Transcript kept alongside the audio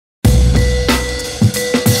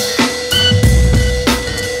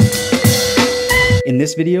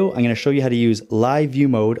this video, I'm going to show you how to use live view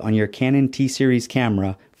mode on your Canon T-Series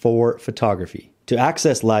camera for photography. To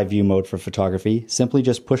access live view mode for photography, simply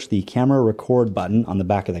just push the camera record button on the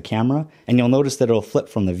back of the camera, and you'll notice that it'll flip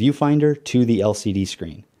from the viewfinder to the LCD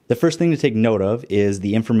screen. The first thing to take note of is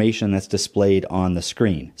the information that's displayed on the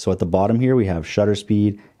screen. So at the bottom here, we have shutter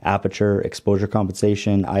speed, aperture, exposure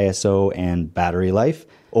compensation, ISO, and battery life.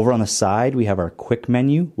 Over on the side, we have our quick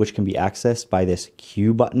menu, which can be accessed by this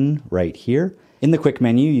Q button right here. In the quick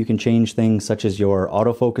menu, you can change things such as your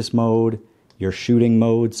autofocus mode, your shooting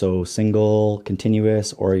mode, so single,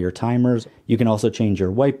 continuous, or your timers. You can also change your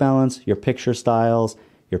white balance, your picture styles,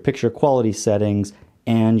 your picture quality settings,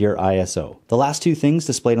 and your ISO. The last two things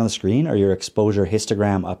displayed on the screen are your exposure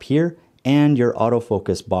histogram up here and your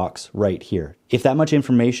autofocus box right here. If that much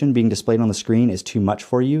information being displayed on the screen is too much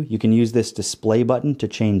for you, you can use this display button to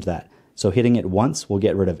change that. So hitting it once will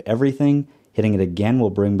get rid of everything, hitting it again will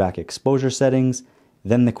bring back exposure settings,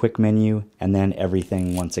 then the quick menu, and then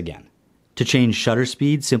everything once again. To change shutter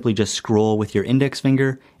speed, simply just scroll with your index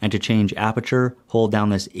finger, and to change aperture, hold down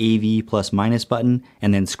this AV plus minus button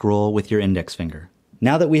and then scroll with your index finger.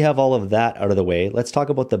 Now that we have all of that out of the way, let's talk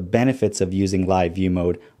about the benefits of using live view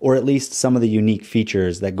mode, or at least some of the unique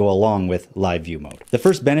features that go along with live view mode. The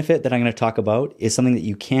first benefit that I'm going to talk about is something that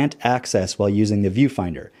you can't access while using the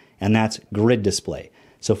viewfinder, and that's grid display.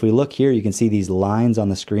 So if we look here, you can see these lines on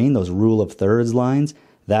the screen, those rule of thirds lines,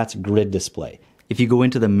 that's grid display. If you go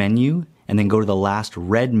into the menu and then go to the last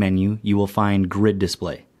red menu, you will find grid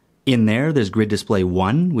display. In there's grid display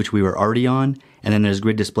 1, which we were already on, and then there's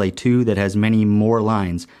grid display 2 that has many more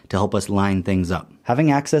lines to help us line things up.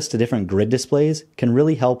 Having access to different grid displays can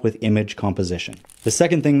really help with image composition. The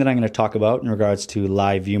second thing that I'm going to talk about in regards to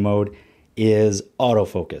live view mode is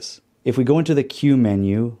autofocus. If we go into the Q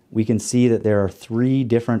menu, we can see that there are 3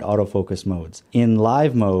 different autofocus modes. In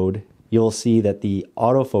live mode, you'll see that the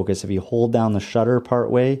autofocus, if you hold down the shutter part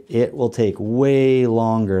way, it will take way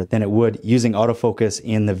longer than it would using autofocus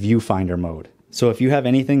in the viewfinder mode. So if you have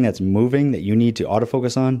anything that's moving that you need to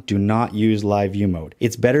autofocus on, do not use live view mode.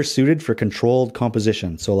 It's better suited for controlled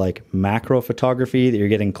composition, so like macro photography that you're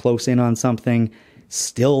getting close in on something,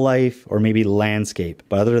 still life, or maybe landscape.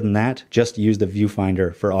 But other than that, just use the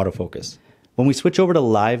viewfinder for autofocus. When we switch over to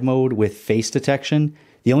live mode with face detection,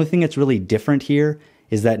 the only thing that's really different here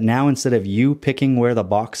is that now instead of you picking where the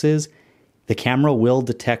box is, the camera will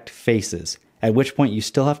detect faces, at which point you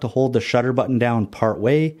still have to hold the shutter button down part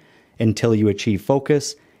way until you achieve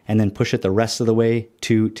focus, and then push it the rest of the way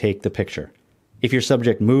to take the picture. If your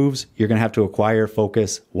subject moves, you're going to have to acquire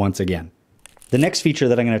focus once again. The next feature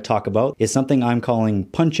that I'm going to talk about is something I'm calling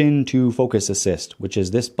punch in to focus assist, which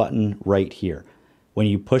is this button right here. When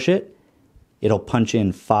you push it, it'll punch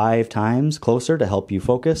in 5 times closer to help you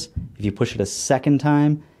focus. If you push it a second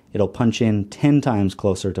time, it'll punch in 10 times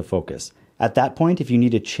closer to focus. At that point, if you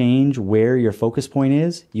need to change where your focus point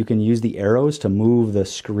is, you can use the arrows to move the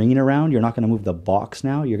screen around. You're not going to move the box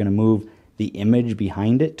now. You're going to move the image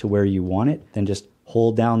behind it to where you want it. Then just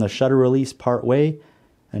hold down the shutter release part way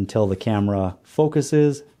until the camera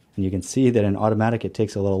focuses. And you can see that in automatic it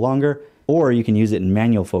takes a little longer. Or you can use it in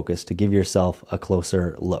manual focus to give yourself a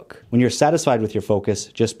closer look. When you're satisfied with your focus,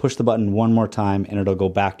 just push the button one more time and it'll go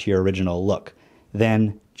back to your original look.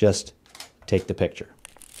 Then just take the picture.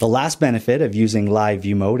 The last benefit of using live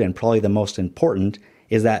view mode, and probably the most important,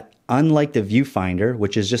 is that unlike the viewfinder,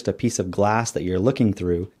 which is just a piece of glass that you're looking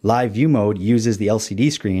through, live view mode uses the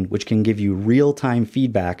LCD screen, which can give you real-time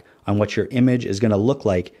feedback on what your image is going to look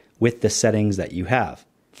like with the settings that you have.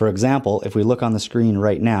 For example, if we look on the screen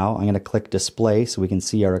right now, I'm going to click display so we can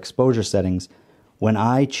see our exposure settings. When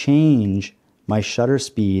I change my shutter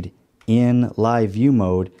speed in live view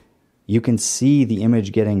mode, you can see the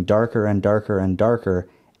image getting darker and darker and darker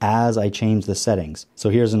as I change the settings. So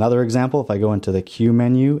here's another example. If I go into the Q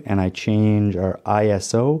menu and I change our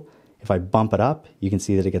ISO, if I bump it up, you can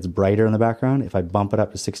see that it gets brighter in the background. If I bump it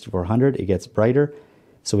up to 6400, it gets brighter.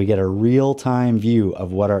 So we get a real-time view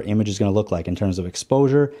of what our image is going to look like in terms of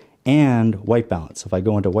exposure and white balance. So if I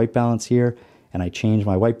go into white balance here and I change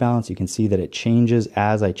my white balance, you can see that it changes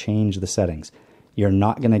as I change the settings. You're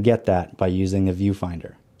not going to get that by using the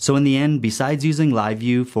viewfinder. So in the end, besides using live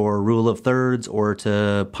view for rule of thirds or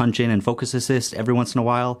to punch in and focus assist every once in a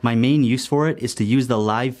while, my main use for it is to use the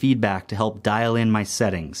live feedback to help dial in my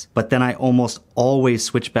settings. But then I almost always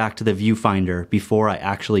switch back to the viewfinder before I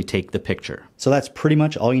actually take the picture. So that's pretty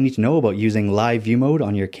much all you need to know about using live view mode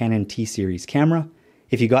on your Canon T-Series camera.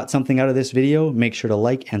 If you got something out of this video, make sure to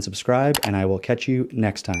like and subscribe, and I will catch you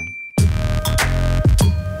next time.